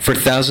For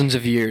thousands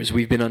of years,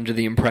 we've been under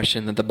the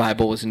impression that the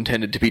Bible was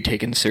intended to be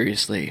taken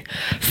seriously.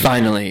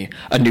 Finally,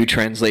 a new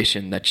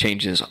translation that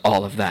changes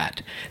all of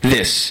that.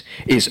 This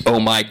is Oh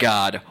My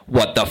God,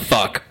 What the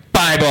Fuck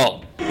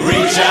Bible!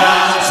 Reach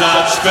out,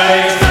 touch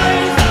faith.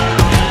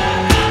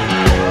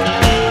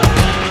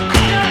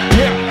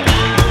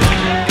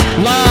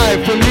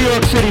 Live from New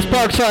York City's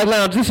Parkside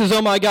Lounge, this is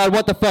Oh My God,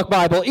 What the Fuck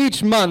Bible.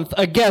 Each month,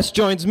 a guest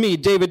joins me,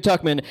 David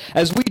Tuckman,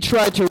 as we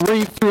try to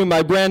read through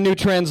my brand new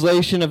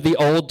translation of the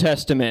Old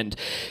Testament.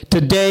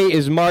 Today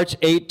is March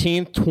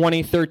 18th,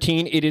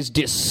 2013. It is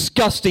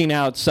disgusting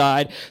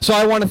outside, so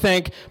I want to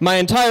thank my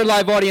entire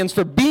live audience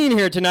for being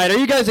here tonight. Are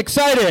you guys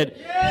excited?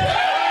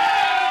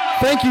 Yeah!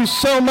 Thank you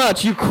so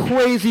much, you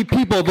crazy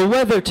people. The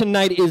weather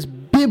tonight is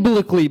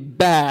biblically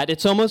bad.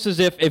 It's almost as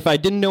if I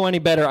didn't know any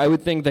better, I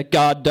would think that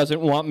God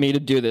doesn't want me to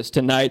do this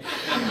tonight.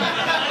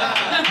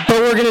 But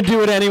we're going to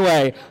do it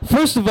anyway.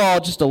 First of all,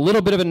 just a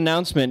little bit of an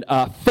announcement.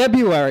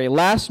 February,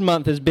 last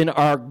month, has been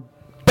our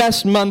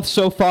best month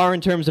so far in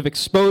terms of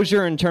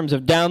exposure, in terms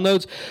of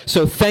downloads.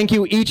 So thank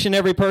you each and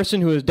every person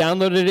who has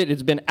downloaded it.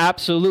 It's been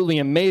absolutely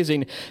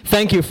amazing.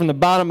 Thank you from the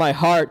bottom of my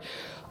heart.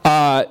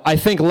 I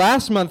think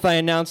last month I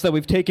announced that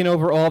we've taken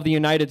over all of the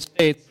United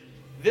States.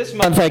 This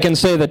month I can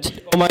say that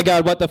Oh My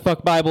God, What the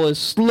Fuck Bible is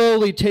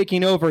slowly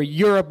taking over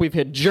Europe. We've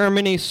hit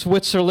Germany,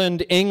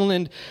 Switzerland,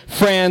 England,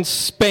 France,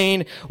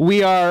 Spain.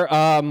 We are,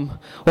 well,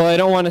 I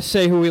don't want to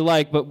say who we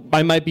like, but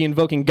I might be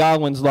invoking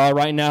Godwin's Law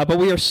right now, but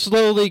we are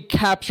slowly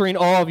capturing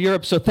all of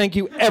Europe. So thank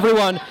you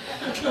everyone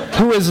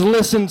who has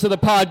listened to the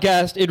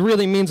podcast. It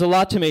really means a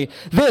lot to me.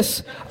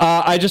 This,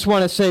 I just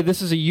want to say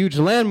this is a huge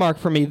landmark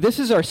for me. This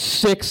is our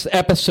 6th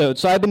episode,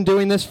 so I've been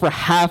doing this for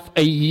half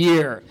a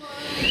year.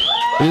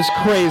 It is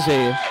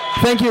crazy.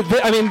 Thank you.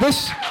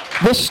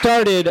 This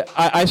started,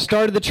 I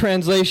started the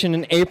translation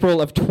in April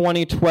of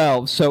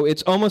 2012, so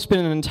it's almost been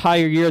an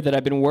entire year that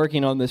I've been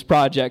working on this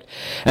project.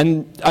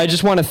 And I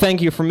just want to thank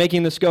you for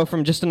making this go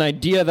from just an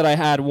idea that I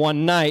had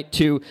one night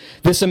to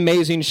this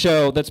amazing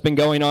show that's been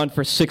going on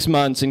for 6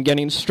 months and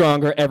getting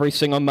stronger every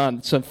single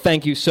month. So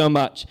thank you so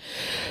much.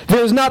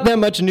 There's not that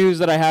much news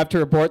that I have to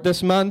report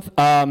this month.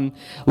 At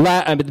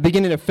the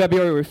beginning of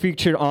February, we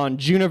featured on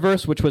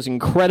Juniverse, which was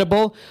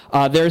incredible.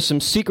 There's some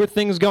secret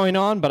things going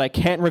on, but I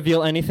can't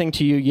reveal anything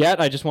to you yet.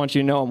 I just want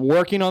you to know I'm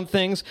working on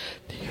things.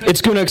 It's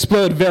going to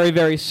explode very,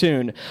 very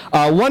soon.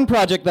 One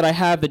project that I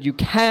have that you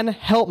can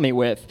help me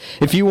with,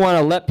 if you want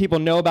to let people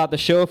know about the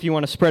show, if you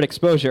want to spread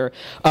exposure,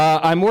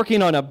 I'm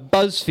working on a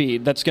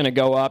BuzzFeed that's going to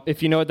go up.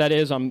 If you know what that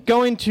is, I'm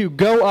going to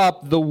go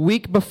up the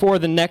week before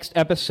the next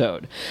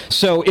episode.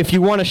 So if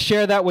you want to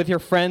share that with your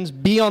friends,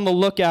 be on the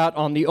lookout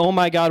on the Oh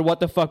My God, What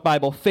the Fuck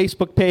Bible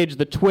Facebook page,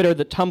 the Twitter,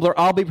 the Tumblr.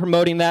 I'll be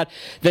promoting that.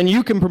 Then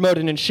you can promote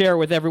it and share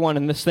with everyone,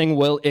 and this thing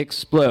will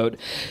explode.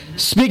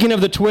 Speaking of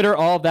the Twitter,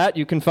 all of that,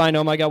 you can find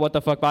Oh My God, What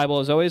the Fuck Bible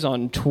as always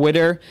on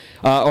Twitter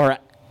or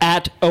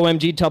at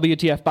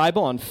OMGWTFBIBLE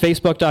on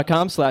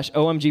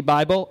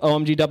Facebook.com/OMGBible,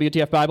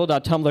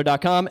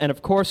 OMGWTFBible.tumblr.com, and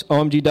of course,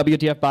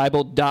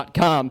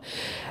 OMGWTFBible.com.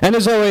 And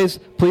as always,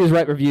 please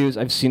write reviews.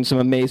 I've seen some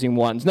amazing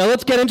ones. Now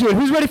let's get into it.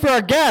 Who's ready for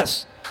our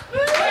guest?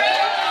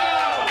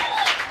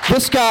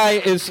 This guy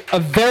is a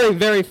very,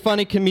 very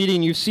funny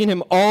comedian. You've seen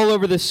him all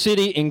over the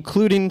city,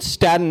 including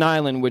Staten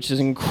Island, which is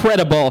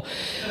incredible.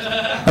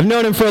 I've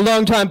known him for a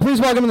long time.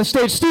 Please welcome on the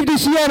stage, Steve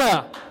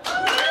DeSiena.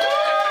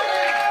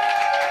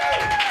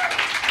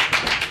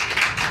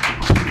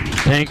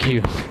 Thank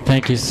you.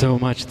 Thank you so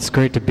much. It's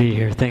great to be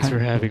here. Thanks for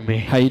having me.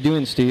 How you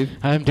doing, Steve?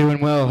 I'm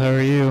doing well. How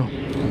are you?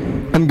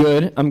 I'm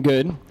good.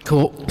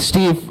 Cool.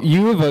 Steve,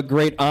 you have a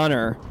great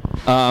honor.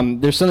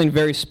 There's something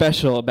very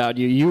special about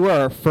you. You are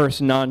our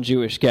first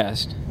non-Jewish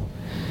guest.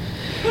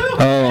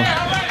 Oh.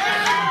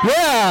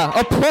 Yeah,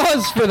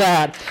 applause for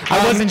that.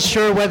 I wasn't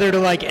sure whether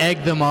to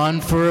egg them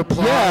on for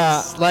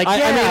applause. Yeah,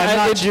 I'm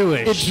not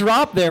Jewish. It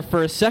dropped there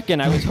for a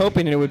second. I was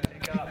hoping it would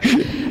pick up.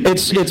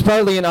 It's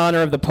partly in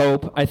honor of the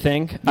Pope, I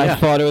think. Yeah. I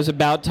thought it was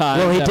about time.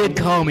 Well, he did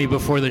call me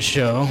before the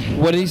show.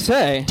 What did he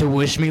say? To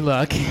wish me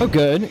luck. Oh,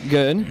 good.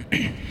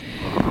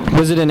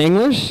 Was it in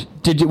English?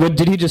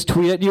 Did he just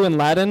tweet at you in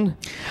Latin?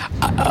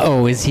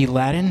 Is he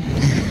Latin?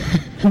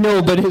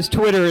 No, but his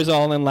Twitter is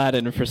all in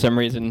Latin for some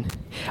reason.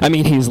 I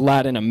mean, he's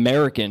Latin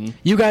American.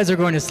 You guys are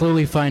going to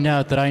slowly find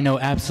out that I know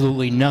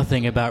absolutely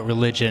nothing about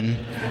religion.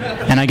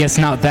 And I guess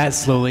not that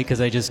slowly,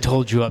 because I just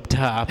told you up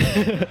top.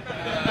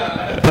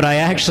 But I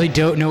actually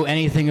don't know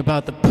anything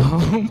about the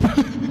Pope.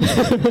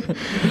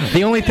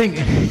 The only thing...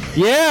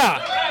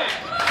 Yeah!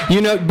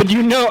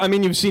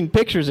 You've seen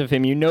pictures of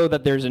him. You know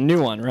that there's a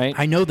new one, right?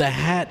 I know the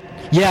hat.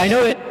 Yeah, I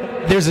know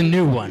that there's a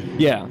new one.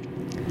 Yeah.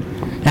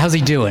 How's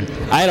he doing?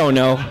 I don't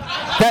know.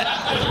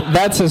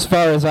 That's as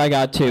far as I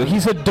got to.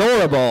 He's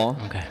adorable.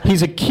 Okay.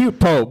 He's a cute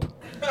Pope.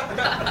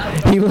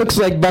 He looks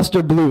like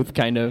Buster Bluth,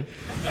 kind of.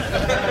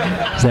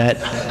 Is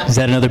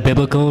that another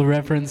biblical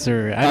reference,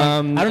 or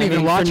I don't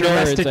even watch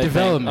Arrested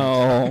Development.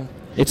 Oh,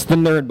 it's the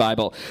Nerd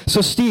Bible.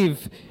 So,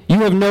 Steve,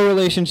 you have no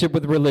relationship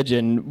with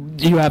religion.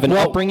 Do you have an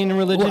upbringing in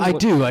religion?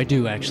 Well, I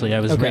do actually. I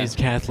was raised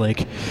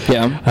Catholic.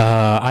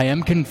 Yeah. I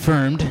am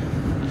confirmed.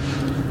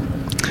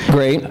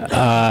 Great.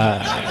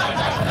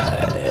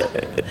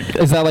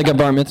 Is that like a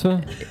bar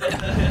mitzvah?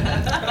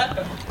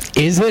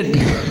 Is it?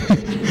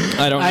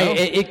 I don't know.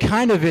 It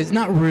kind of is.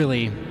 Not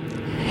really.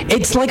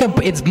 It's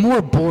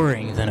more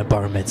boring than a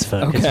bar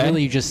mitzvah. Okay. It's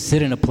really you just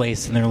sit in a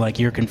place and they're like,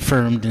 you're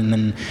confirmed, and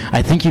then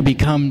I think you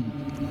become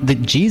the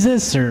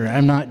Jesus, or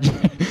I'm not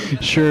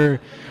sure.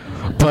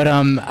 But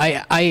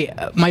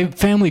my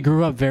family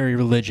grew up very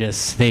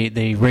religious.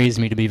 They raised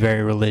me to be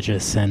very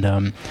religious, and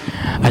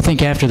I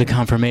think after the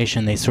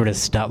confirmation they sort of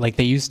stopped. Like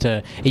it used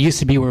to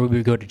be where we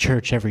would go to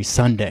church every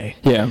Sunday.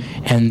 Yeah.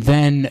 And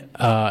then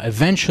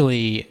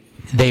eventually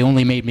they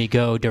only made me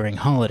go during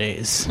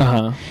holidays.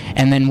 Uh-huh.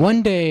 And then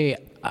one day,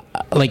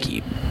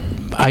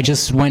 I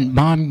just went,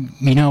 Mom,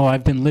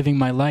 I've been living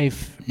my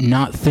life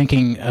not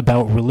thinking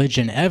about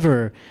religion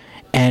ever,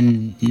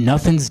 and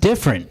nothing's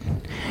different.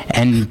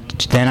 And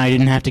then I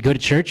didn't have to go to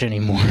church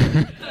anymore.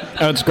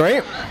 That's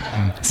great.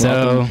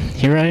 So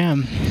here I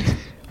am.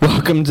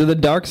 Welcome to the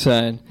dark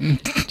side.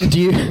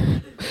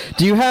 Do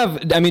you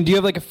have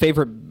like a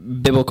favorite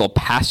biblical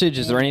passage?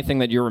 Is there anything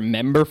that you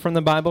remember from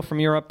the Bible from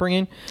your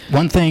upbringing?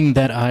 One thing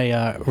that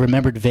I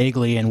remembered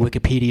vaguely in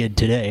Wikipedia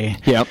today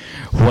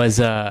was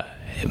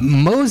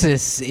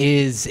Moses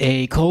is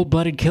a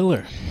cold-blooded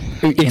killer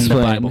in the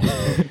Bible.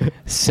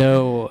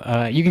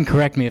 So you can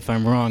correct me if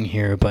I'm wrong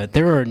here, but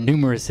there are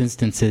numerous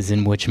instances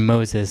in which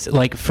Moses,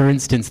 like for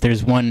instance,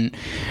 there's one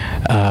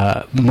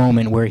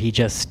moment where he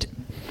just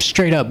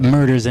straight up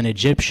murders an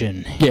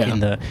Egyptian.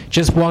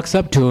 Just walks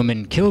up to him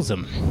and kills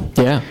him.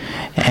 Yeah.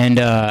 And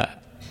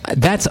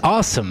that's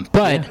awesome.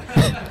 But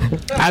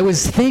I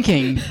was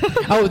thinking,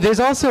 there's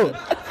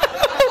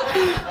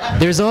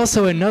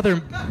also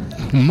another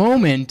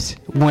moment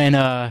when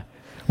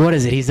what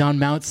is it? He's on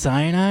Mount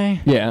Sinai.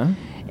 Yeah.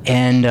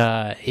 And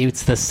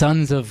it's the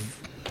sons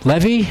of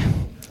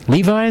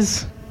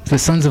Levi's. The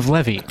sons of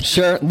Levi.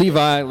 Sure,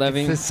 Levi.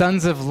 It's the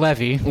sons of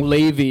Levi.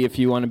 Levi, if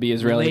you want to be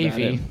Israeli.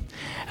 Levi.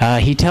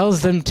 He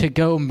tells them to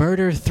go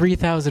murder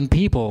 3,000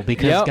 people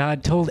because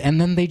God told, and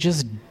then they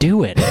just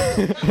do it.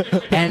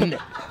 And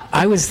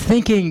I was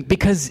thinking,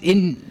 because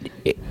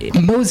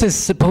Moses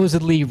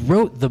supposedly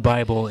wrote the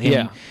Bible.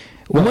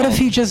 What if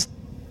he just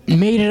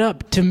made it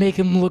up to make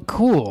him look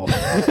cool?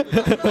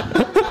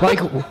 Like,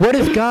 what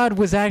if God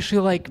was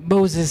actually like,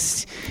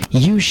 Moses,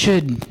 you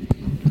should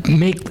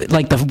make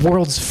like the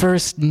world's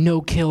first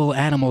no-kill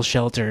animal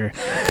shelter,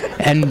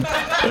 and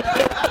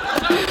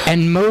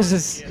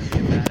Moses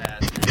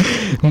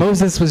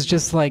was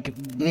just like,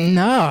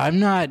 no, I'm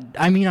not.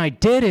 I mean, I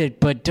did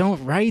it, but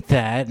don't write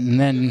that. And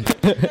then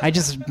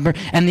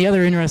and the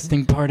other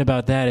interesting part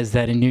about that is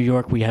that in New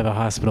York we have a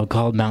hospital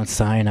called Mount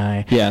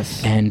Sinai.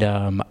 Yes. And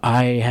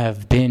I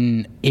have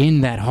been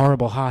in that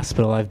horrible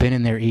hospital. I've been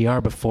in their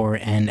ER before,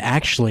 and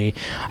actually,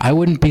 I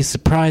wouldn't be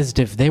surprised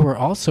if they were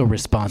also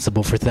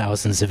responsible for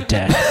thousands of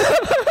deaths.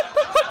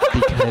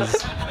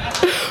 Because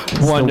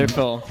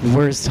wonderful. The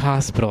worst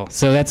hospital.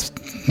 So that's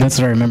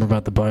what I remember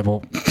about the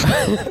Bible.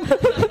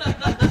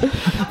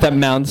 That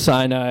Mount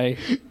Sinai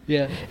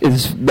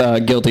is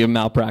guilty of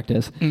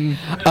malpractice.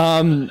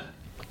 So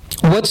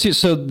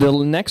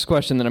the next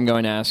question that I'm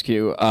going to ask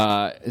you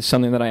is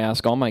something that I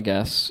ask all my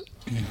guests.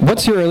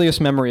 What's your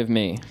earliest memory of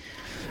me?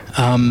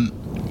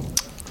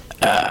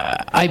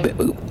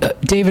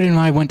 David and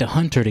I went to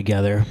Hunter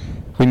together.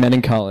 We met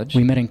in college.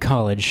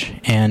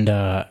 And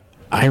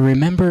I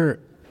remember,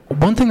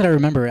 one thing that I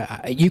remember,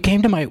 you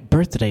came to my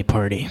birthday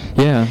party.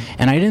 Yeah.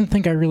 And I didn't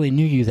think I really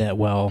knew you that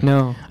well.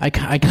 No.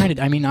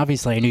 I mean,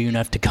 obviously I knew you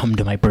enough to come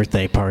to my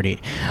birthday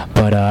party.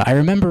 But I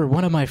remember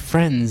one of my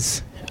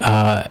friends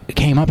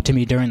came up to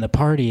me during the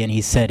party and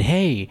he said,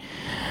 hey,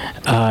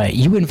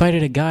 you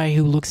invited a guy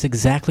who looks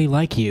exactly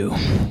like you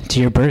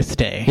to your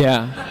birthday.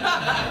 Yeah.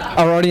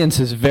 Our audience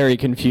is very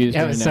confused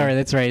right now. Sorry,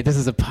 that's right. This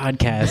is a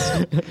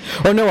podcast.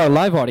 Or no, our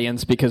live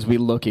audience, because we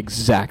look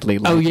exactly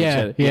like each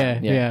other.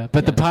 Yeah.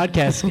 But the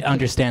podcast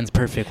understands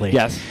perfectly.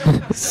 Yes.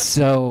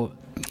 So,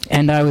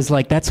 and I was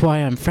like, that's why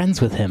I'm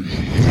friends with him.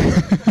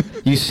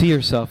 You see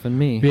yourself in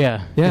me.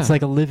 Yeah. It's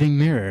like a living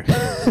mirror.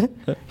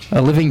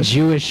 A living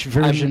Jewish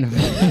version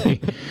of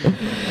me.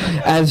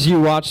 As you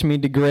watch me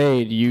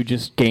degrade, you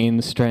just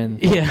gain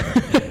strength. Yeah.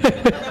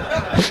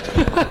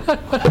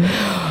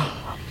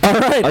 All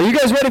right. Are you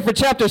guys ready for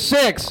chapter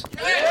 6?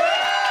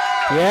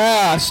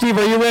 Yeah. Steve,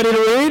 are you ready to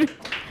read?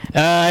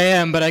 I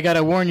am, but I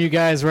gotta warn you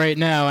guys right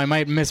now, I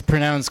might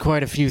mispronounce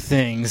quite a few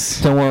things.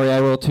 Don't worry,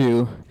 I will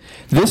too.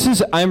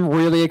 I'm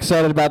really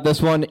excited about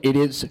this one. It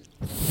is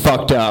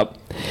fucked up.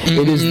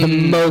 It is the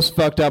most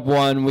fucked up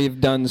one we've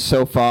done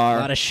so far.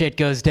 A lot of shit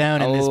goes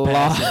down in this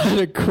passage. A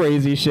lot of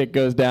crazy shit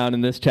goes down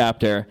in this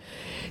chapter.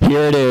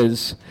 Here it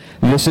is.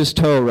 This is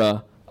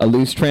Torah, a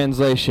loose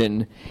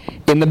translation.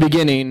 In the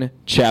beginning,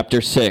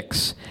 chapter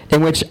 6,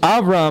 in which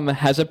Avram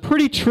has a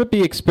pretty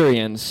trippy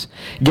experience,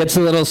 gets a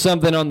little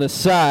something on the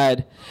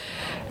side,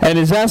 and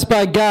is asked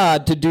by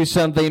God to do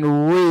something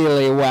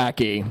really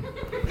wacky.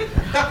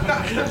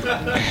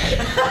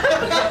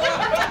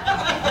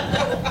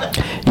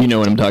 You know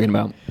what I'm talking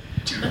about.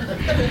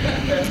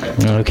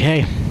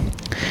 Okay.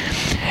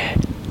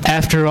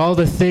 After all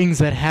the things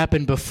that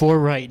happened before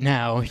right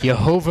now,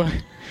 Jehovah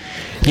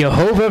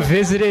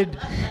visited...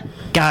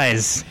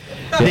 Guys,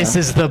 this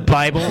is the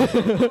Bible.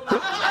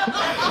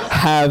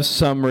 Have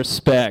some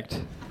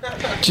respect.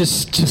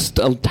 Just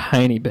a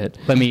tiny bit.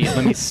 Let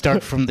me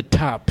start from the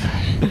top.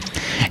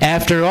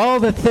 After all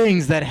the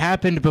things that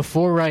happened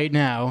before right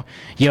now,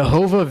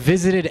 Jehovah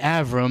visited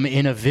Avram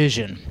in a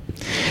vision.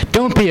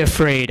 Don't be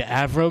afraid,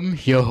 Avram,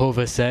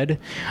 Jehovah said.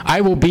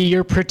 I will be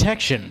your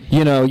protection.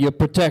 You know, your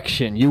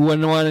protection. You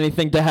wouldn't want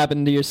anything to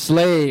happen to your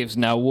slaves,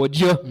 now would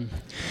you?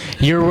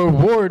 Your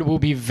reward will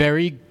be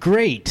very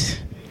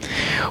great.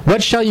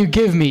 What shall you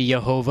give me,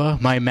 Jehovah,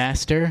 my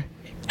master?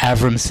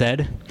 Avram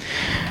said.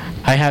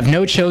 I have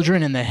no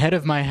children, and the head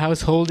of my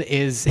household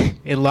is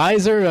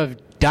Eliezer of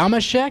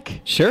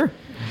Damashek. Sure.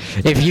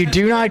 If you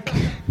do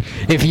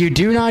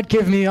not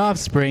give me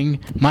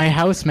offspring, my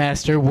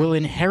housemaster will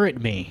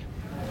inherit me.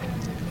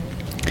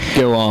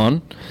 Go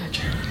on.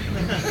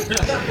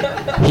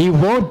 He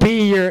won't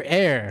be your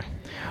heir.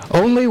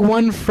 Only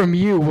one from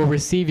you will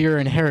receive your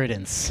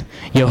inheritance.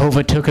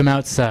 Jehovah took him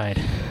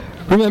outside.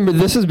 Remember,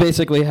 this is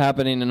basically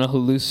happening in a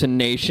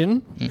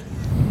hallucination.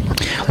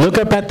 Look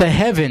up at the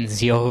heavens,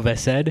 Jehovah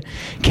said.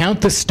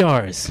 Count the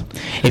stars.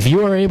 If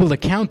you are able to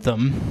count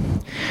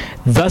them,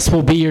 thus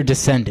will be your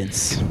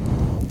descendants.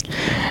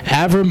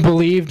 Avram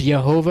believed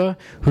Jehovah,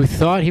 who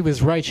thought he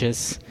was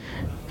righteous.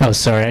 Oh,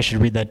 sorry, I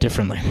should read that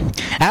differently.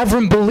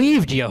 Avram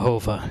believed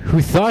Jehovah,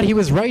 who thought he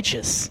was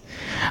righteous.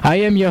 I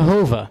am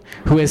Jehovah,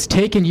 who has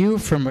taken you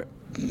from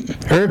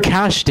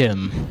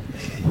Ur-Kashdim.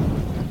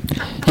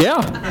 Yeah.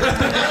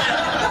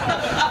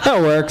 That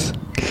works.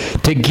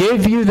 To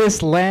give you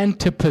this land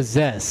to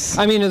possess.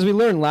 I mean, as we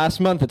learned last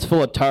month, it's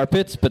full of tar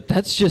pits, but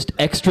that's just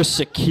extra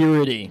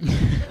security.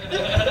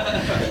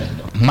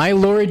 My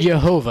Lord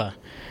Jehovah,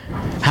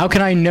 how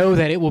can I know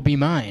that it will be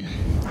mine?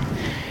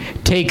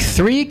 Take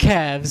 3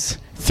 calves,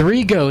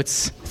 3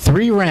 goats,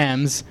 3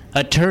 rams,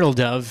 a turtle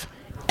dove,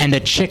 and a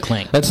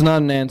chickling. That's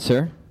not an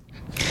answer.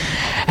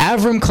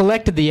 Avram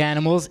collected the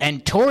animals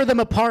and tore them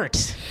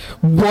apart.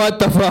 What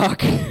the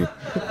fuck?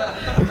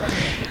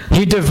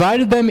 He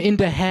divided them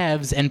into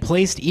halves and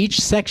placed each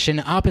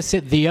section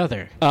opposite the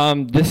other.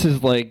 This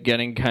is like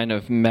getting kind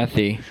of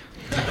methy.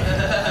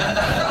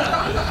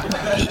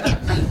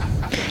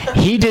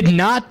 He did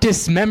not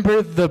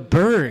dismember the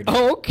bird.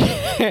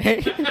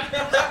 Okay.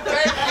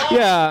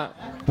 Yeah.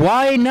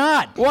 Why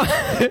not? What?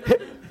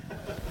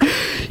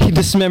 He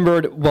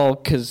dismembered, well,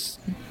 because...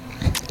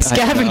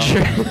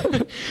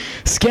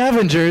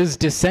 Scavengers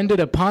descended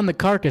upon the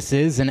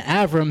carcasses, and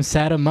Avram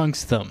sat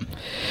amongst them.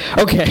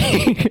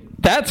 Okay,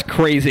 that's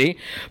crazy.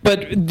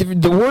 But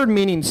the word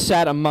meaning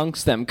sat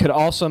amongst them could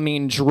also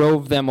mean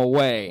drove them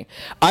away.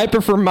 I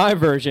prefer my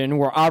version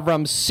where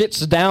Avram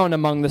sits down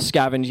among the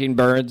scavenging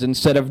birds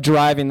instead of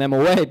driving them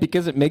away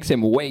because it makes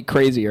him way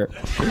crazier.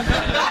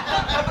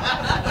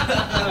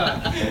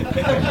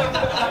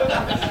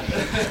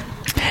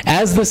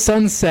 As the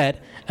sun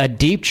set, a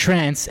deep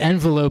trance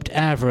enveloped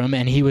Avram,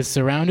 and he was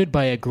surrounded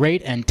by a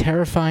great and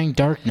terrifying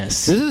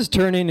darkness. This is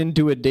turning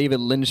into a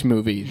David Lynch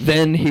movie.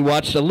 Then he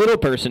watched a little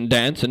person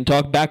dance and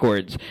talk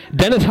backwards.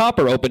 Dennis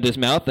Hopper opened his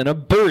mouth and a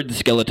bird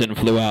skeleton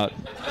flew out.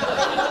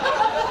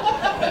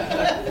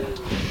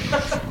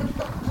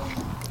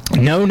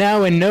 Know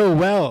now and know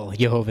well,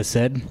 Jehovah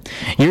said.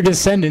 Your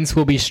descendants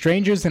will be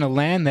strangers in a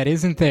land that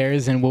isn't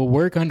theirs and will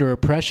work under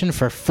oppression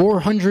for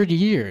 400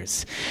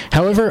 years.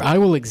 However, I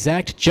will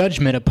exact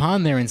judgment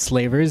upon their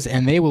enslavers,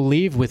 and they will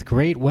leave with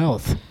great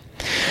wealth.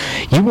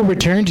 You will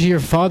return to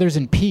your fathers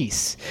in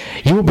peace.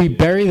 You will be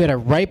buried at a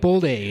ripe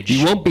old age.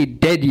 You won't be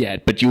dead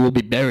yet, but you will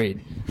be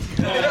buried.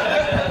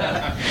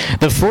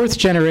 The 4th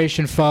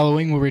generation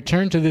following will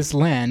return to this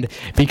land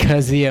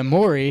because the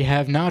Amori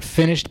have not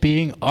finished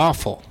being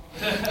awful.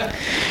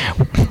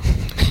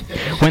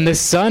 When the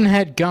sun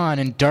had gone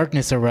and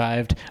darkness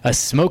arrived, a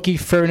smoky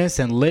furnace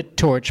and lit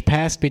torch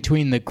passed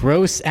between the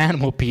gross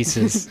animal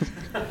pieces.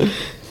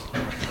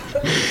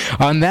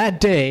 On that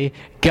day,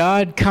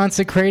 God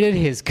consecrated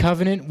his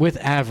covenant with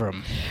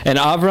Avram. And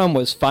Avram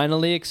was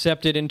finally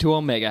accepted into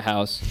Omega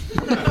House.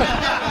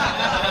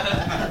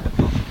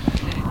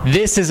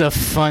 This is a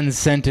fun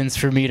sentence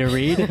for me to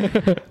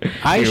read.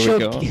 I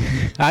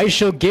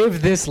shall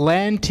give this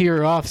land to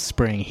your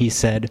offspring, he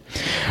said.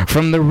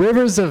 From the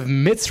rivers of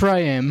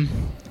Mitzrayim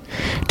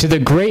to the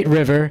great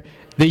river,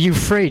 the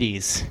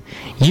Euphrates,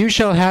 you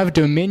shall have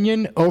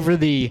dominion over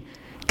the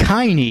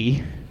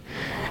Kaini,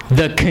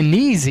 the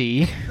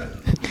Kenizi,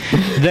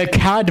 the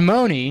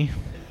Kadmoni,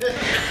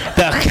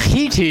 the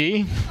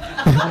Hiti,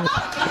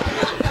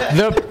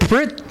 the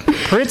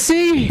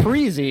Pritzi?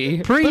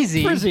 Preezy.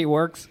 Preezy. Preezy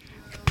works.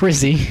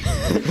 Prizzy,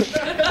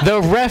 the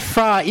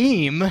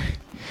Rephaim,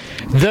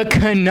 the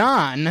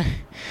Canaan,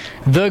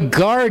 the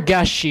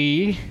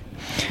Gargashi,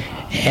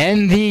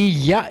 and the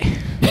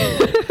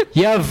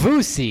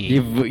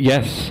Yavusi.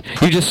 Yes.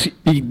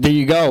 There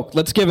you go.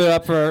 Let's give it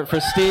up for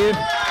Steve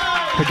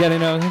for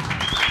getting over.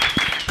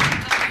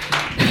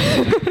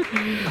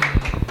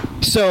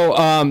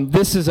 So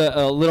this is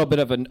a little bit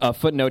of a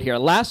footnote here.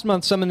 Last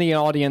month, some in the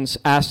audience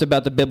asked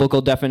about the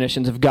biblical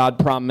definitions of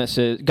God's promise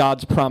to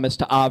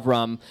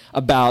Avram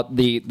about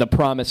the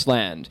promised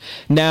land.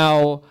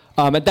 Now,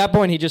 at that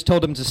point, he just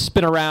told him to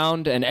spin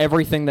around, and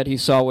everything that he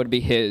saw would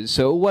be his.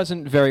 So it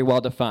wasn't very well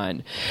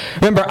defined.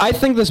 Remember, I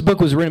think this book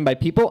was written by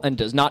people and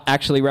does not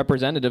actually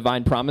represent a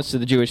divine promise to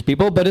the Jewish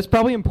people, but it's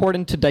probably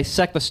important to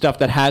dissect the stuff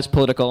that has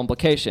political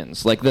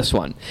implications, like this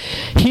one.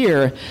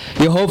 Here,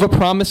 Jehovah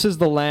promises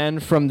the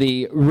land from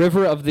the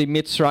river of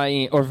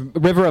Mitzrayim,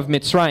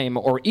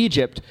 or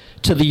Egypt,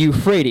 to the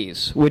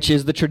Euphrates, which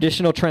is the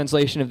traditional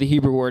translation of the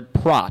Hebrew word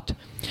prat.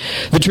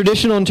 The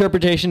traditional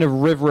interpretation of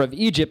river of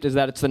Egypt is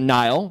that it's the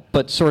Nile,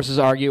 but sources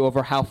argue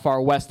over how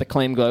far west the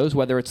claim goes,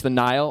 whether it's the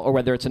Nile or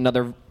whether it's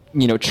another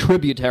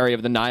tributary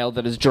of the Nile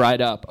that has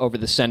dried up over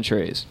the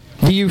centuries.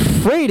 The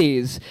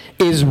Euphrates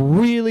is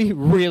really,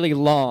 really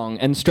long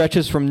and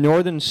stretches from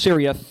northern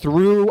Syria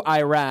through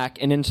Iraq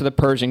and into the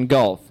Persian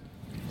Gulf.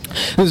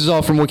 This is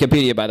all from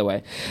Wikipedia, by the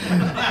way.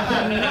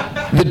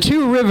 The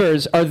two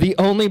rivers are the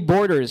only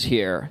borders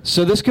here,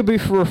 so this could be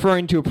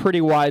referring to a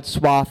pretty wide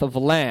swath of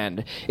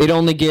land. It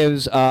only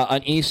gives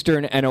an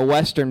eastern and a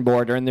western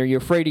border, and the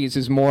Euphrates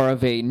is more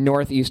of a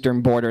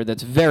northeastern border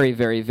that's very,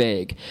 very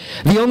vague.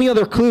 The only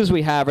other clues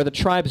we have are the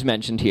tribes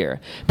mentioned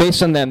here.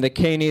 Based on them, the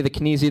Keni, the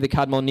Kenizi, the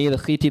Kadmoni, the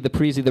Chiti, the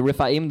Prizi, the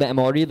Rephaim, the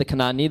Emori, the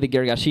Kanani, the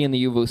Girgashi, and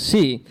the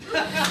Yevusi.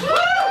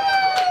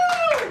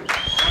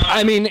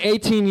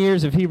 18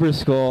 years of Hebrew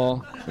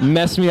school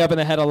messed me up in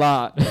the head a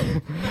lot.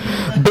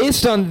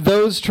 Based on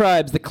those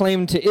tribes, the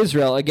claim to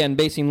Israel, again,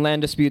 basing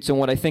land disputes on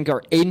what I think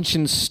are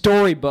ancient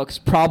storybooks,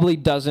 probably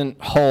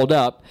doesn't hold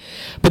up.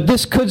 But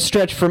this could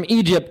stretch from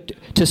Egypt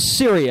to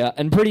Syria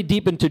and pretty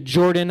deep into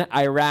Jordan,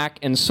 Iraq,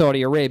 and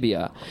Saudi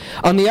Arabia.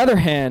 On the other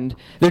hand,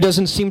 there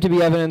doesn't seem to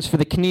be evidence for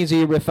the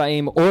Kenizi,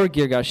 Rephaim, or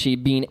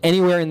Girgashi being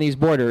anywhere in these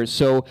borders,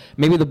 so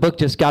maybe the book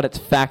just got its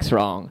facts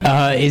wrong.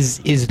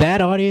 Is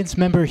that audience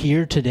member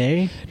here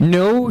today?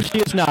 No, she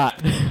is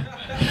not.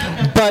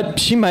 But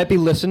she might be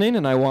listening,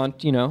 and I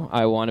want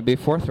to be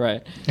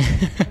forthright.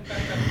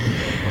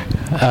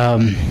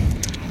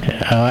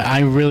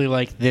 I really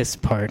like this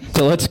part.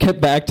 So let's get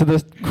back to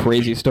this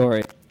crazy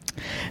story.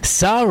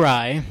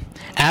 Sarai,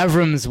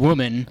 Avram's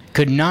woman,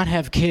 could not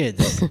have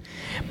kids,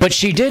 but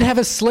she did have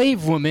a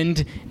slave woman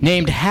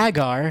named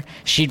Hagar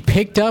she'd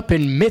picked up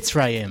in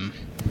Mitzrayim.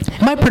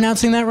 Am I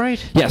pronouncing that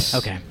right? Yes.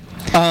 Okay.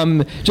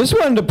 Just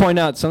wanted to point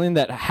out something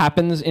that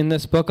happens in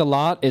this book a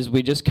lot is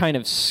we just kind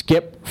of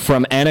skip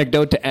from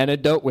anecdote to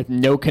anecdote with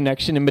no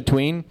connection in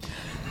between.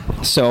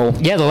 So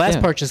yeah, the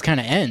last part just kind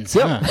of ends.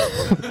 Yep. Huh?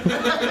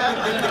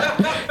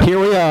 Here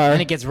we are.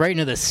 And it gets right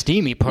into the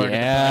steamy part.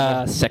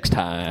 Yeah, sex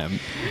time.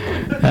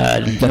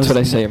 That's what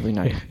I say every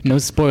night. No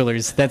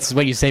spoilers. That's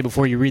what you say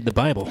before you read the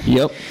Bible.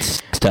 Yep,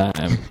 sex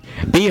time.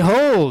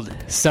 Behold,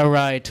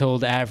 Sarai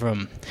told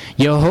Avram,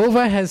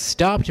 Jehovah has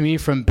stopped me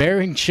from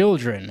bearing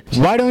children.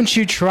 Why don't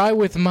you try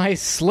with my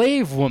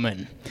slave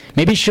woman?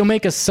 Maybe she'll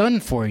make a son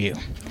for you.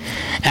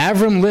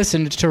 Avram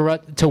listened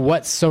to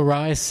what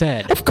Sarai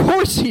said. Of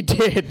course he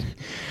did.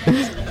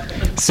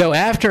 So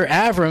after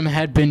Avram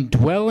had been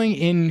dwelling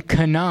in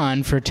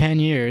Canaan for 10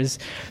 years,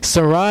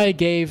 Sarai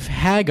gave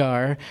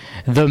Hagar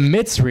the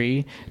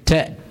Mitzri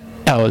to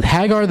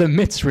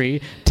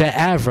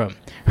Avram,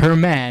 her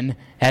man,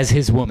 as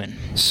his woman.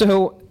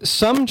 So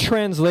some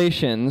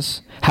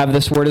translations have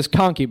this word as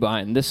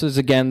concubine. This is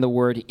again the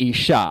word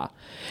Isha.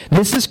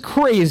 This is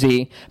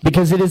crazy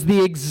because it is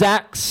the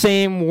exact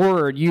same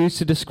word used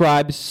to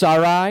describe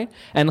Sarai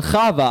and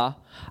Chava,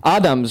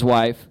 Adam's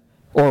wife,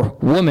 or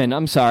woman,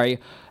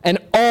 and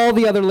all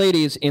the other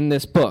ladies in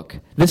this book.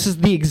 This is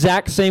the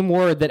exact same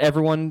word that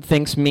everyone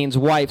thinks means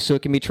wife, so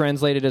it can be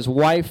translated as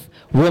wife,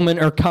 woman,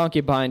 or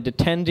concubine,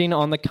 depending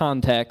on the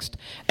context,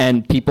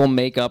 and people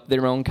make up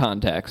their own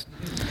context.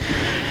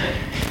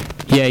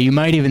 Yeah, you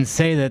might even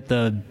say that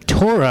the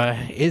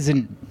Torah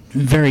isn't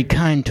very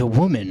kind to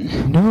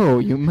women. No,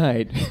 you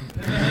might.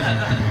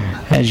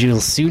 As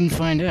you'll soon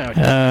find out.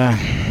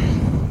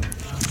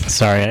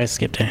 Sorry, I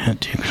skipped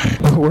ahead too.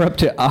 We're up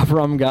to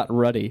Avram got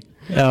ruddy.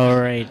 All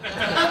right.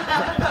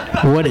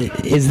 What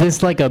is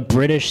this, like a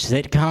British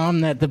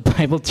sitcom that the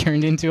Bible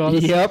turned into all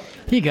this? Yep.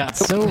 He got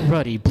so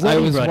ruddy, I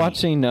was ruddy.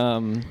 watching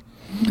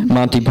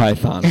Monty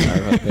Python. Sorry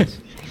about this.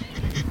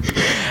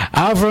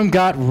 Avram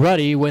got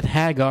ruddy with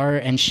Hagar,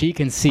 and she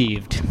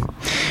conceived.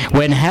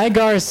 When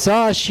Hagar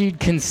saw she'd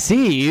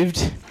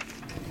conceived,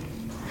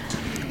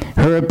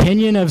 her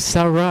opinion of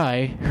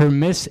Sarai, her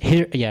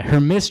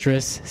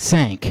mistress,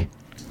 sank.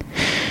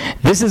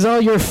 This is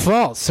all your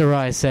fault,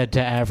 Sarai said to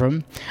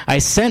Avram. I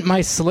sent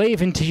my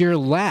slave into your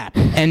lap,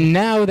 and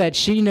now that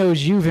she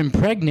knows you've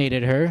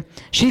impregnated her,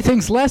 she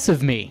thinks less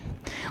of me.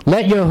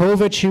 Let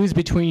Jehovah choose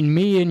between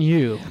me and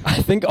you.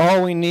 I think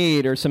all we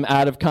need are some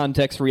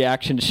out-of-context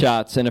reaction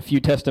shots and a few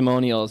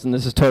testimonials, and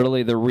this is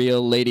totally the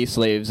real lady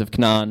slaves of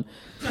Canaan.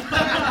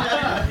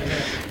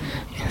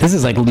 This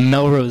is like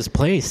Melrose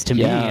Place to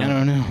me. I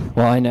don't know.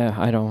 Well, I know.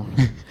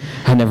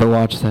 I never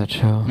watched that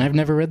show. And I've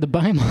never read the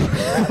Bible.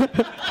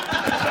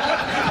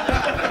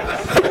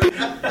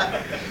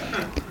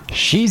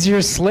 "She's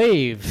your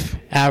slave,"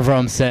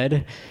 Avram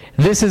said.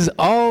 "This is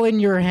all in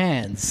your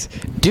hands.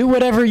 Do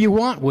whatever you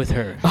want with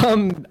her."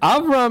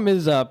 Avram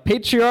is a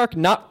patriarch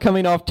not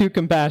coming off too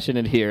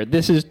compassionate here.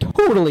 This is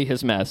totally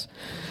his mess.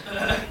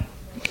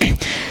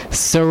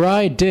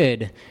 Sarai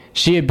did.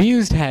 She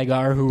abused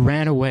Hagar, who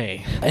ran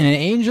away. And an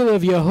angel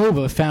of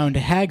Jehovah found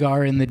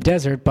Hagar in the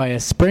desert by a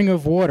spring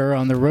of water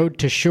on the road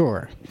to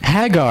Shur.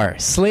 "Hagar,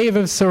 slave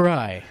of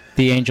Sarai,"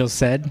 the angel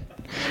said,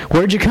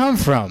 "where'd you come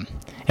from?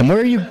 And where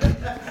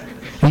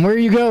are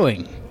you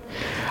going?"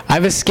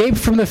 "I've escaped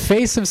from the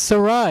face of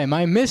Sarai,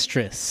 my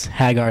mistress,"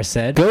 Hagar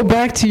said. "Go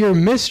back to your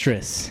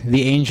mistress,"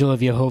 the angel of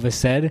Jehovah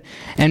said,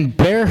 "and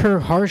bear her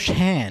harsh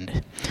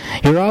hand.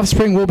 Your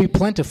offspring will be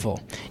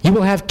plentiful. You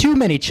will have too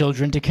many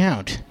children to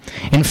count.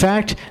 In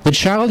fact, the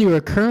child you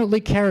are currently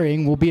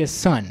carrying will be a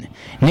son.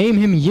 Name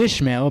him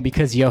Yishmael,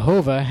 because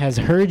Jehovah has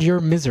heard your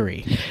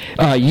misery."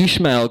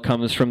 Yishmael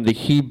comes from the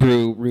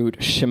Hebrew root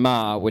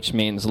Shema, which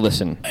means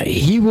listen.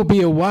 "He will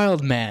be a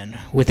wild man,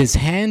 with his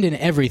hand in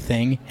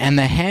everything, and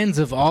the hands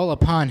of all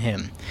upon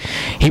him.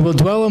 He will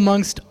dwell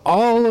amongst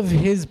all of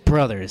his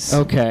brothers."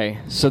 Okay,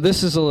 so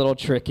this is a little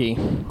tricky.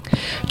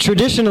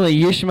 Traditionally,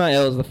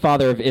 Yishmael is the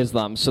father of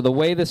Islam, so the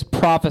way this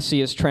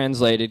prophecy is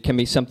translated can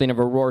be something of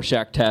a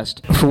Rorschach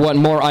test for what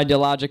more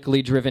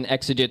ideologically driven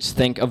exegetes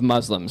think of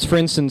Muslims. For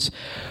instance,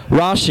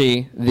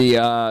 Rashi,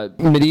 the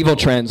medieval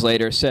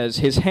translator, says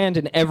his hand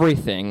in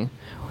everything,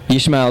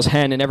 Ishmael's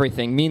hand in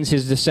everything, means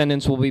his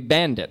descendants will be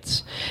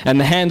bandits. And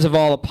the hands of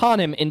all upon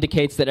him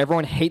indicates that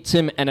everyone hates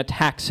him and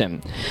attacks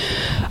him.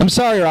 I'm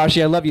sorry,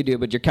 Rashi, I love you,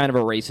 dude, but you're kind of a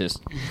racist.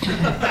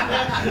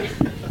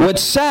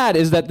 What's sad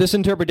is that this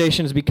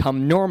interpretation has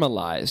become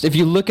normalized. If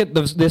you look at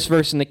this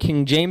verse in the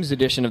King James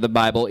edition of the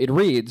Bible, it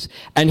reads,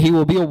 "And he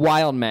will be a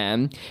wild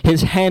man,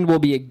 his hand will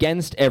be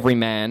against every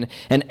man,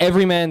 and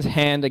every man's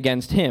hand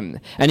against him,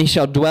 and he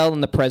shall dwell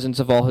in the presence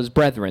of all his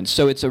brethren."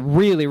 So it's a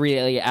really,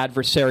 really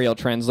adversarial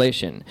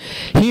translation.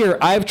 Here,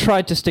 I've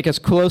tried to stick as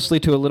closely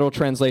to a literal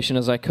translation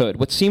as I could.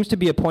 What seems to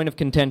be a point of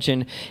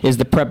contention is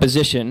the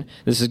preposition.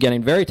 This is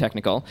getting very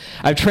technical.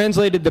 I've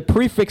translated the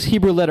prefix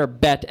Hebrew letter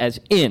bet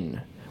as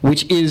in,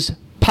 which is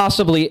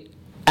possibly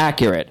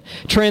accurate.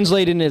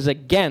 Translated as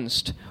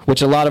against,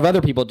 which a lot of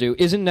other people do,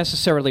 isn't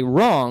necessarily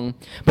wrong,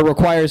 but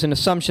requires an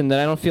assumption that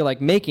I don't feel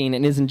like making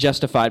and isn't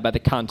justified by the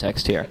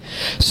context here.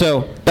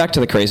 So, back to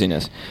the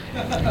craziness.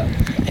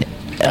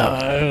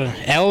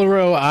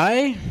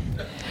 El-Roi?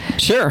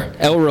 Sure.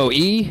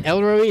 El-Roi.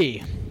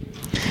 El-Roi.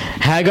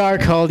 Hagar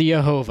called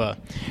Jehovah,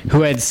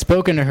 who had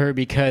spoken to her,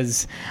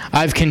 because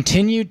I've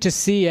continued to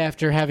see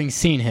after having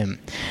seen him.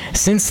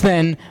 Since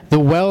then, the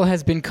well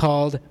has been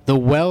called the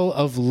well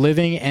of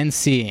living and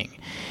seeing.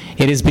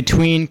 It is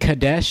between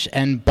Kadesh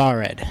and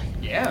Bared.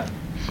 Yeah.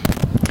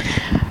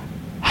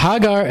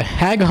 Hagar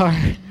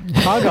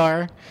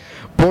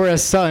bore a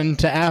son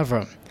to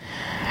Avram.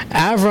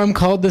 Avram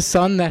called the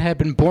son that had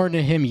been born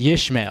to him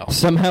Yishmael.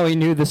 Somehow he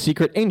knew the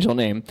secret angel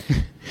name.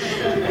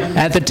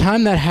 At the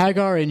time that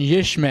Hagar had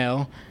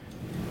Yishmael,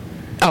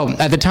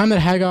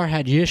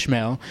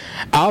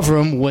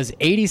 Avram was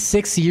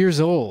 86 years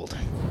old.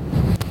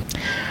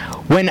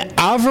 When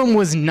Avram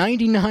was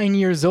 99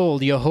 years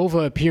old, Jehovah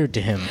appeared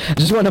to him. I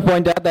just want to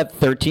point out that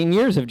 13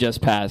 years have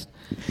just passed.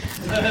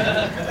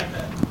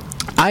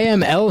 "I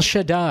am El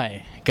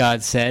Shaddai,"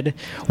 God said.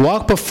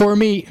 Walk before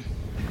me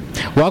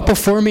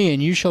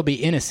and you shall be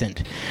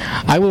innocent.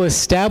 I will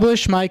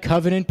establish my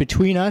covenant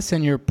between us,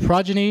 and your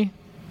progeny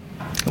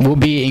will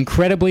be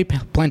incredibly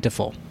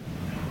plentiful."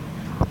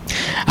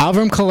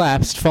 Avram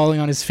collapsed, falling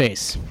on his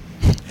face.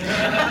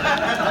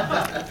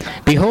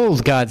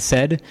 "Behold," God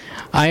said,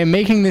 "I am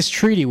making this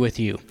treaty with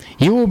you.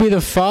 You will be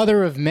the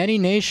father of many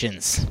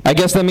nations." I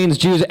guess that means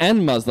Jews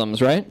and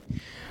Muslims, right?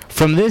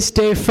 "From this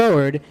day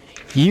forward,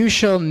 you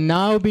shall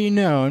not be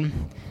named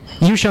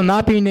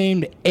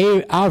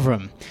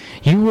Avram.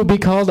 You will be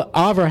called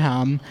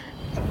Abraham."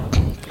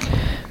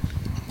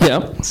 Yeah.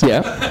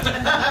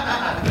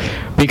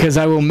 "Because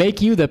I will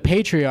make you the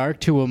patriarch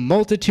to a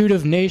multitude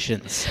of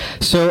nations."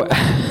 So,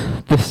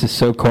 this is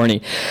so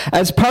corny.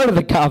 As part of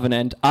the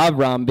covenant,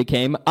 Avram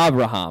became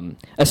Abraham.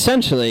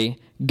 Essentially,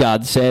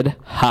 God said,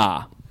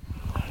 "Ha."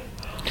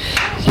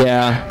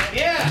 Yeah.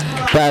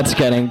 That's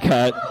getting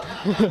cut.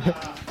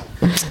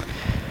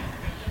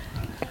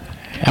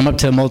 I'm up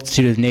to a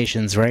multitude of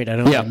nations, right? I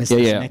don't want to miss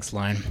this next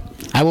line.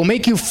 "I will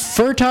make you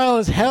fertile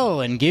as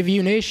hell and give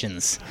you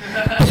nations.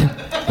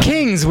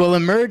 Kings will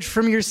emerge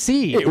from your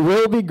seed." It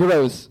will be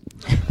gross.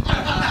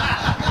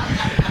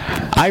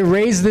 "I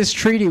raise this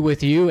treaty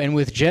with you and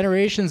with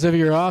generations of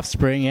your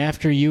offspring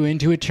after you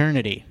into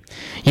eternity.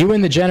 You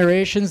and the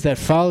generations that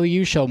follow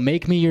you shall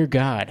make me your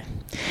God.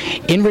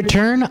 In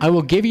return, I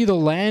will give you the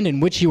land in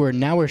which you are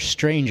now a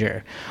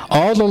stranger,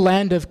 all the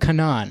land of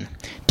Canaan,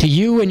 to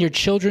you and your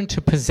children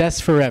to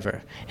possess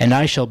forever, and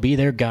I shall be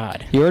their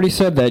God." You already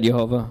said that,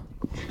 Jehovah.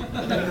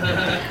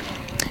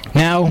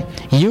 "Now,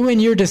 you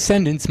and your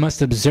descendants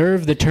must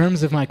observe the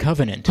terms of my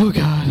covenant. Oh,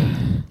 God.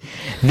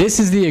 This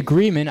is the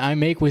agreement I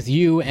make with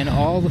you and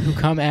all who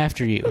come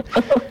after you.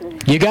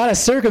 You gotta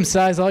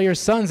circumcise all your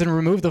sons and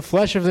remove the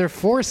flesh of their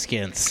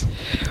foreskins.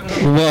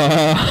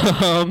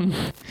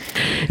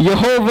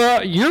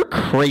 Jehovah, you're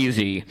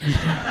crazy.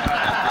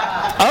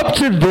 Up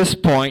to this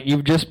point,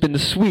 you've just been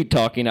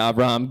sweet-talking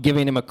Abraham,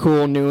 giving him a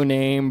cool new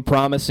name,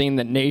 promising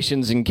that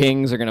nations and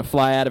kings are going to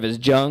fly out of his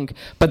junk.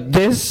 But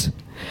this,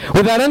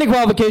 without any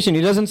qualification,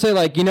 he doesn't say,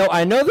 like,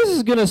 I know this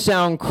is going to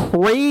sound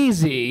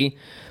crazy.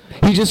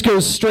 He just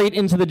goes straight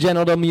into the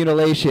genital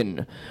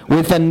mutilation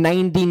with a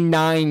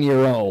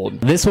 99-year-old.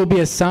 This will be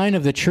a sign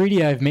of the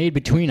treaty I've made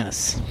between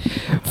us.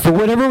 For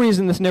whatever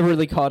reason, this never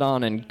really caught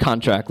on in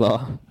contract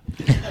law.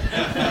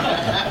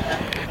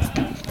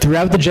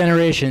 Throughout the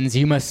generations,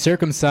 you must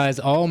circumcise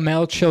all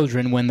male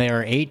children when they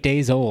are 8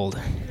 days old.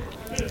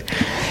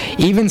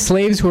 Even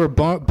slaves who are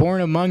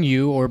born among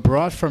you or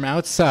brought from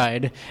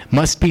outside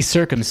must be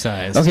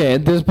circumcised. Okay,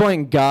 at this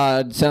point,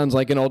 God sounds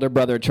like an older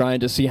brother trying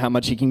to see how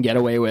much he can get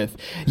away with.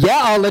 Yeah,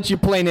 I'll let you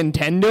play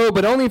Nintendo,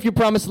 but only if you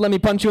promise to let me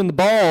punch you in the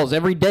balls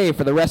every day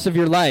for the rest of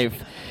your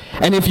life.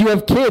 And if you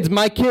have kids,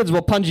 my kids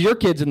will punch your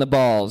kids in the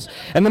balls.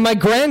 And then my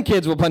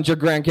grandkids will punch your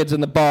grandkids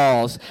in the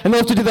balls. And they'll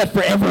have to do that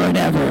forever and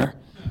ever.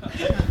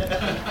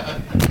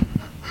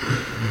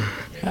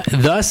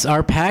 Thus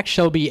our pact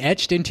shall be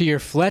etched into your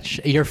flesh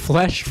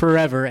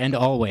forever and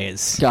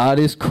always. God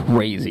is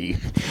crazy.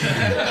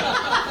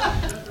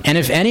 And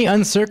if any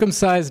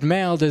uncircumcised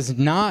male does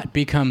not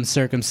become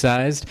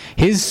circumcised,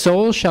 his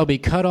soul shall be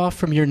cut off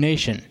from your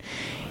nation.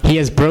 He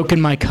has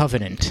broken my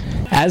covenant.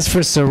 As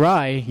for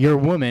Sarai, your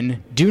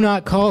woman, do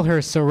not call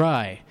her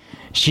Sarai.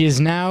 She is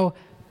now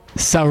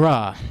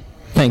Sarah.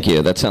 Thank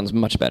you. That sounds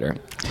much better.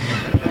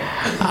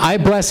 I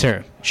bless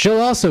her.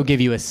 She'll also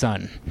give you a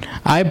son.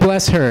 I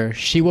bless her.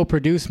 She will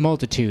produce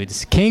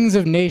multitudes. Kings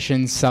of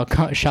nations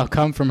shall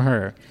come from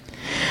her.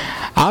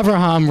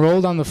 Abraham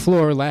rolled on the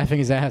floor, laughing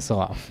his ass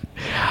off.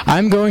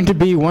 I'm going to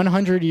be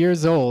 100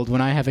 years old when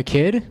I have a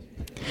kid.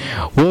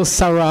 Will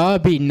Sarah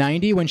be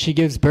 90 when she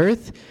gives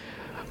birth?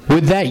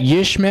 Would that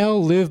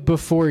Yishmael live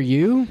before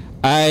you?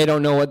 I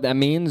don't know what that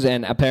means,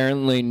 and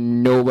apparently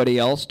nobody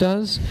else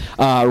does.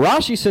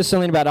 Rashi says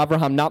something about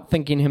Abraham not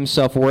thinking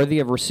himself worthy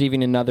of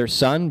receiving another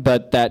son,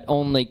 but that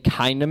only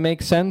kind of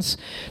makes sense.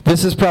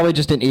 This is probably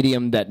just an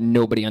idiom that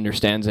nobody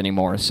understands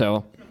anymore,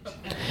 so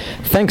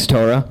thanks,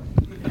 Torah.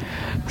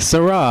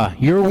 Sarah,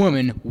 your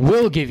woman,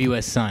 will give you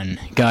a son,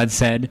 God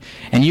said,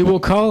 and you will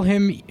call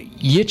him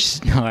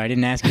I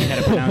didn't ask you how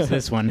to pronounce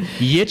this one.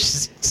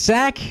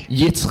 Yitzhak?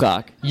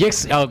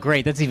 Yitzchak. Oh,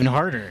 great, that's even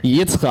harder.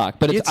 Yitzchak,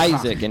 but it's Yitzchak.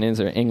 Isaac in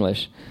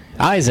English.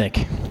 Isaac.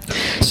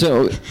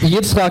 So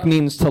Yitzchak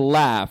means to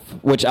laugh,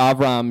 which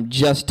Avram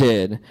just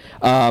did.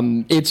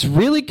 It's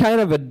really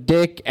kind of a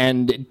dick,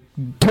 and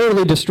it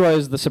totally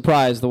destroys the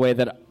surprise the way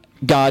that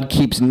God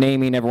keeps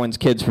naming everyone's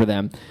kids for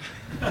them.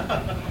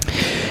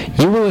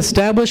 You will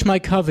establish my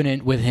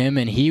covenant with him,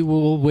 and he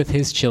will with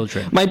his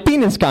children. My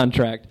penis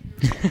contract.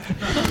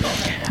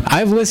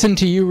 I've listened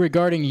to you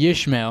regarding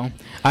Yishmael.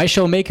 I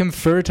shall make him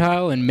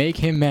fertile and make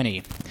him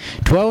many.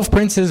 12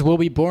 princes will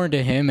be born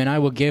to him, and I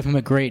will give him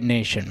a great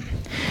nation.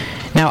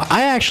 Now,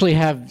 I actually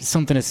have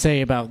something to say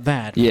about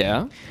that.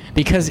 Yeah?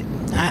 Because,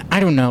 I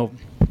don't know,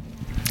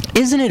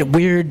 isn't it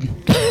weird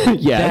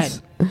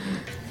Yes. that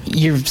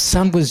your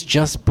son was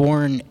just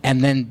born,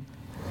 and then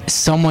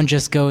someone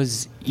just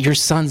goes, your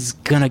son's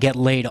gonna get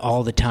laid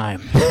all the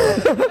time?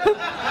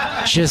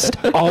 Just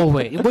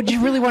always. Would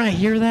you really want to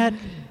hear that?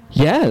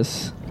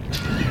 Yes.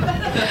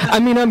 I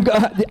mean,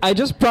 I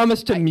just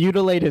promised to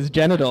mutilate his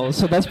genitals,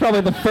 so that's probably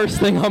the first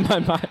thing on my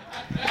mind.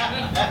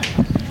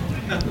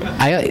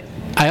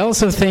 I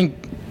also think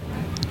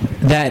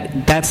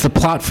that that's the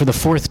plot for the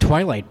 4th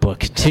Twilight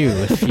book, too.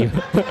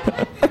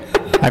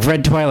 I've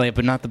read Twilight,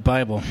 but not the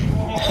Bible.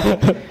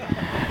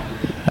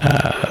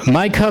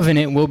 My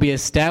covenant will be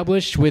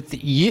established with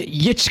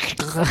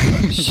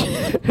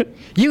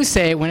You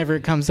say it whenever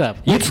it comes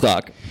up.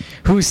 Yitzchak.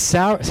 Who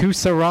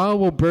Sarah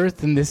will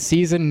birth in this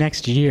season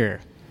next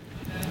year.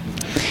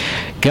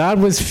 God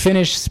was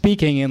finished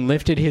speaking and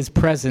lifted his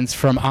presence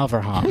from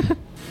Avraham.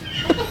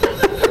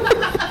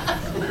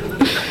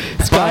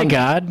 By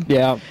God.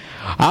 Yeah.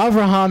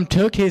 Avraham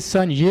took his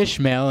son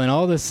Yishmael and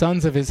all the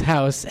sons of his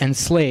house and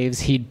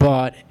slaves he'd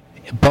bought.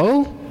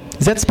 Bo?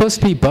 Is that supposed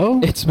to be Bo?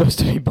 It's supposed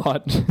to be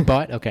bought.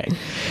 Bought? Okay.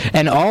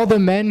 And all the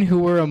men who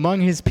were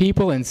among his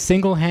people and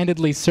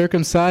single-handedly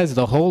circumcised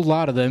the whole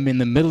lot of them in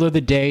the middle of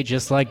the day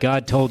just like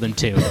God told them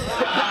to.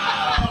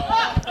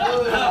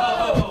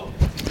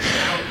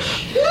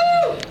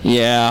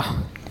 Yeah.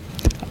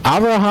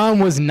 Abraham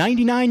was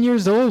 99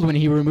 years old when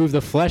he removed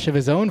the flesh of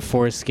his own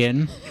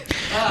foreskin.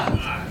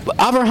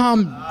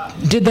 Abraham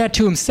did that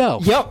to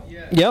himself. Yep.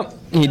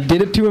 He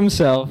did it to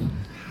himself.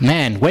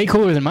 Man, way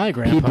cooler than my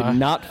grandpa. He did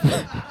not.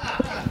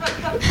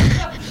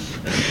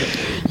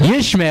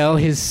 Yishmael,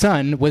 his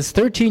son, was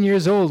 13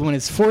 years old when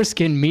his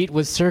foreskin meat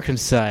was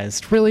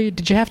circumcised. Really?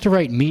 Did you have to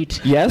write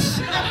meat? Yes.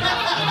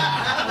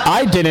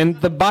 I didn't.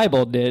 The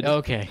Bible did.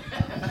 Okay.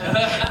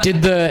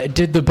 Did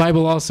the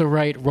Bible also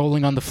write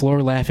rolling on the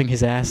floor laughing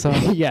his ass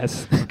off?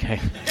 Yes.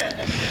 Okay.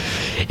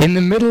 In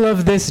the middle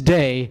of this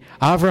day,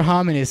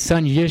 Abraham and his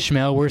son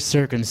Ishmael were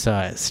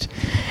circumcised,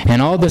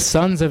 and all the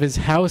sons of his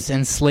house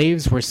and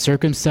slaves were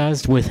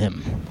circumcised with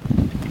him.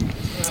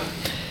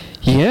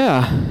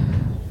 Yeah.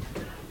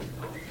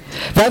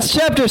 That's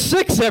chapter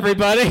 6,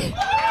 everybody.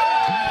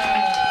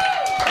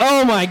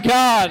 Oh my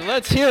God.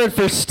 Let's hear it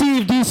for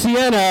Steve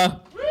DeSiena.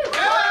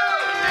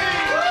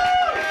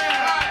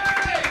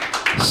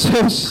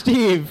 So,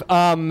 Steve,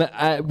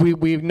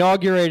 we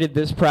inaugurated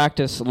this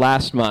practice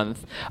last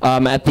month.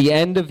 At the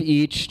end of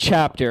each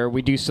chapter,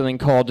 we do something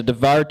called a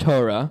Devar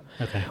Torah,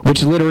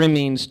 which literally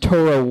means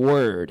Torah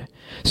word.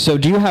 So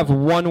do you have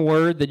one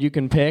word that you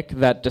can pick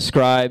that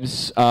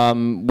describes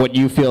what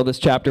you feel this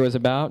chapter was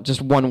about?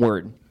 Just one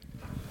word.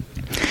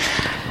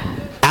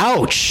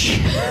 Ouch!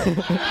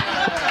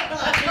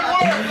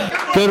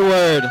 Good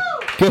word.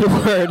 Good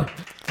word.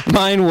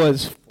 Mine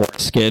was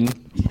foreskin.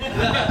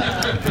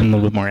 A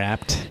little bit more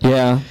apt.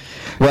 Yeah.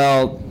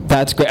 Well,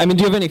 that's great. I mean,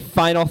 do you have any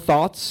final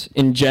thoughts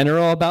in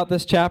general about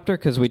this chapter?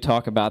 Because we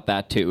talk about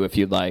that too, if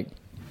you'd like.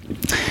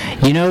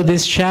 You know,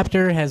 this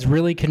chapter has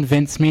really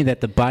convinced me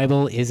that the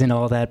Bible isn't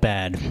all that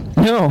bad.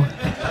 No.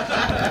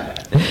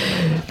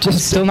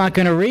 Just still not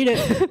going to read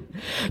it.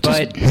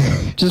 But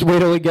just wait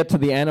till we get to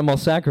the animal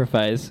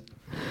sacrifice.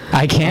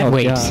 I can't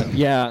wait. God.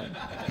 Yeah.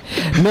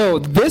 No,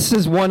 this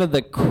is one of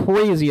the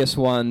craziest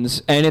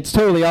ones, and it's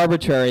totally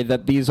arbitrary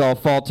that these all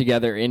fall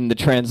together in the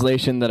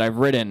translation that I've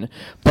written.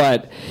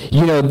 But,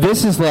 you know,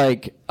 this is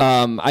like,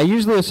 I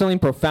usually have something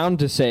profound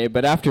to say,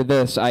 but after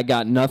this, I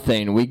got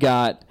nothing. We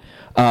got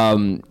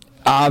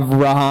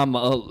Abraham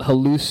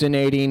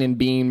hallucinating and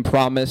being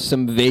promised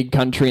some vague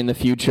country in the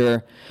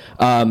future,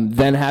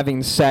 then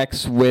having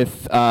sex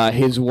with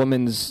his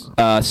woman's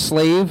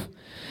slave,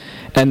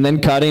 and then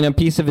cutting a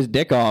piece of his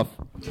dick off.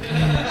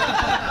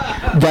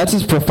 That's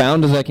as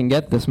profound as I can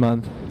get this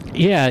month.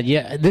 Yeah.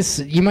 This,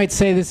 you might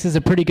say, this is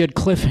a pretty good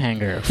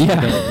cliffhanger for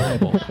the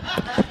Bible.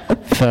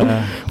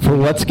 For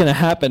what's going to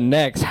happen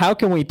next. How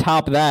can we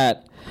top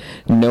that?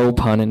 No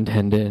pun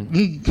intended.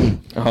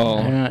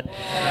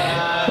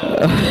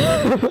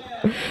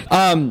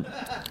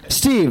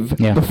 Steve,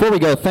 before we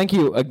go, thank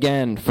you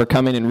again for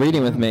coming and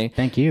reading with me.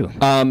 Thank you.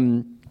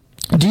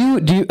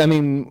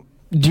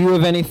 Do you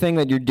have anything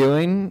that you're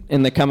doing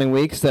in the coming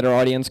weeks that our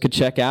audience could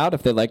check out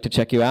if they'd like to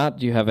check you out?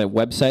 Do you have a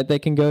website they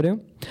can go to?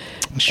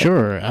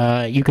 Sure.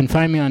 You can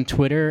find me on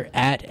Twitter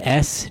at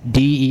SDESIENA.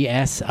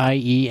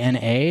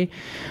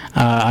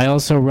 I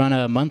also run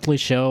a monthly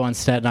show on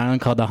Staten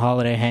Island called The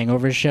Holiday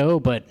Hangover Show,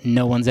 but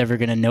no one's ever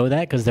going to know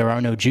that because there are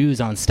no Jews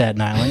on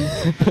Staten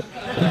Island.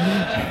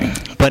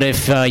 But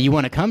if you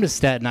want to come to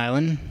Staten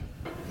Island,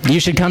 you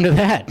should come to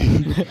that.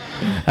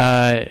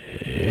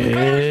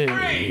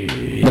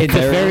 The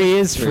ferry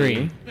is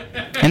free.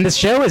 And the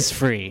show is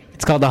free.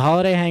 It's called The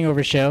Holiday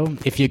Hangover Show.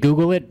 If you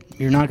Google it,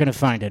 you're not going to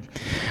find it.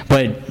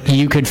 But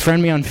you could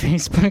friend me on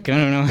Facebook. I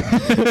don't know.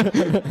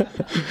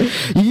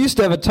 You used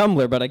to have a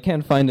Tumblr, but I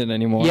can't find it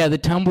anymore. Yeah, the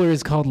Tumblr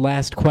is called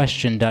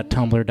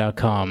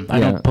lastquestion.tumblr.com. I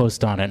don't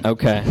post on it.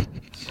 Okay.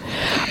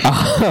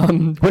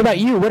 What about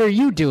you? What are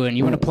you doing?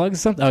 You want to plug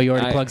something? Oh, you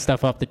already plugged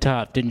stuff off the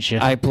top, didn't you?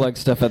 I plugged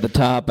stuff at the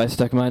top. I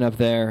stuck mine up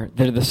there.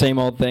 They're the same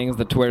old things: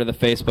 the Twitter, the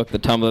Facebook, the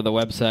Tumblr, the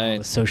website.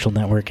 The social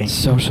networking.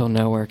 Social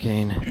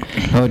networking.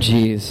 Oh,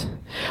 geez.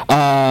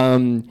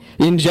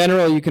 In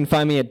general, you can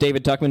find me at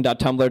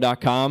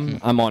davidtuckman.tumblr.com.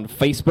 I'm on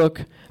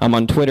Facebook. I'm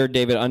on Twitter,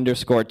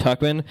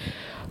 David_Tuckman.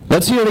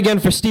 Let's hear it again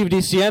for Steve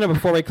DeSiena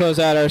before we close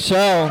out our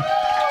show.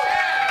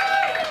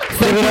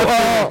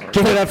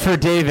 Give it up for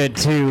David,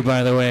 too,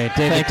 by the way.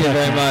 Thank you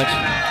very much.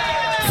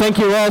 Thank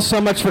you all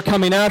so much for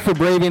coming out, for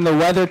braving the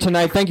weather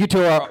tonight. Thank you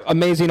to our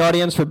amazing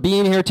audience for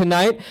being here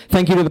tonight.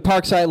 Thank you to the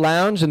Parkside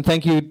Lounge, and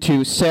thank you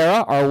to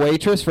Sarah, our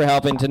waitress, for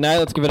helping tonight.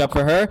 Let's give it up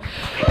for her.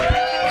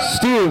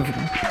 Steve,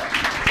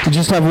 I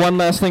just have one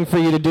last thing for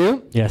you to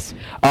do. Yes.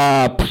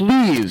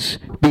 Please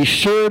be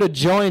sure to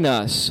join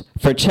us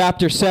for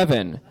Chapter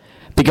 7,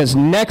 because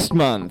next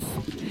month,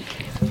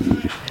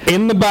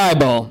 in the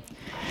Bible,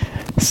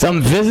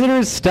 some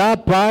visitors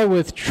stop by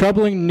with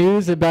troubling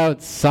news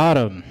about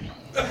Sodom.